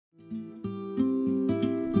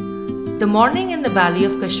The morning in the valley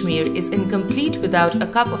of Kashmir is incomplete without a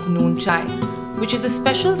cup of noon chai, which is a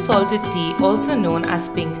special salted tea also known as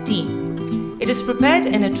pink tea. It is prepared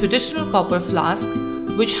in a traditional copper flask,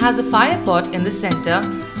 which has a fire pot in the center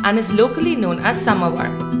and is locally known as Samovar.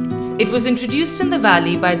 It was introduced in the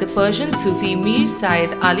valley by the Persian Sufi Mir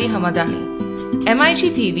Syed Ali Hamadani.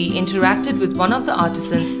 MIG TV interacted with one of the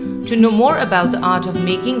artisans to know more about the art of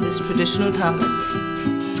making this traditional thermos.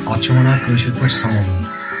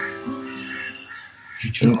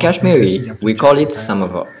 In Kashmiri, we call it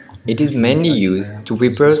Samovar. It is mainly used to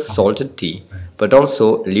prepare salted tea, but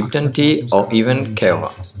also Lipton tea or even kahwa.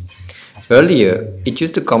 Earlier, it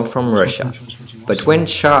used to come from Russia, but when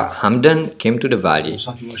Shah Hamadan came to the valley,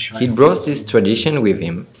 he brought this tradition with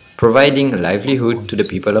him, providing livelihood to the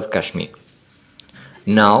people of Kashmir.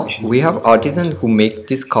 Now, we have artisans who make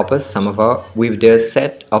this copper samovar with their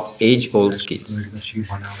set of age-old skills.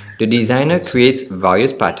 The designer creates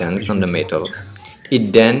various patterns on the metal.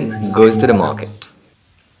 It then goes to the market.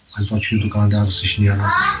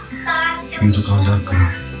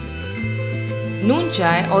 Noon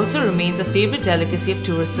chai also remains a favorite delicacy of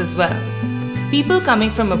tourists as well. People coming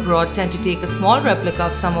from abroad tend to take a small replica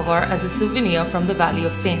of samovar as a souvenir from the Valley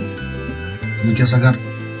of Saints.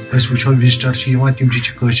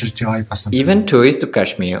 Even tourists to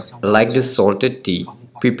Kashmir like the salted tea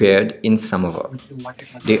prepared in samovar.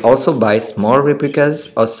 They also buy small replicas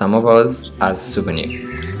of samovars as souvenirs.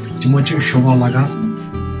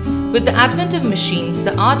 With the advent of machines,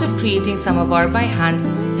 the art of creating samovar by hand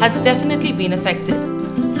has definitely been affected.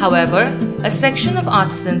 However, a section of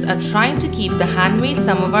artisans are trying to keep the handmade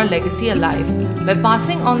samovar legacy alive by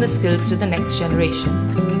passing on the skills to the next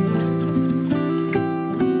generation.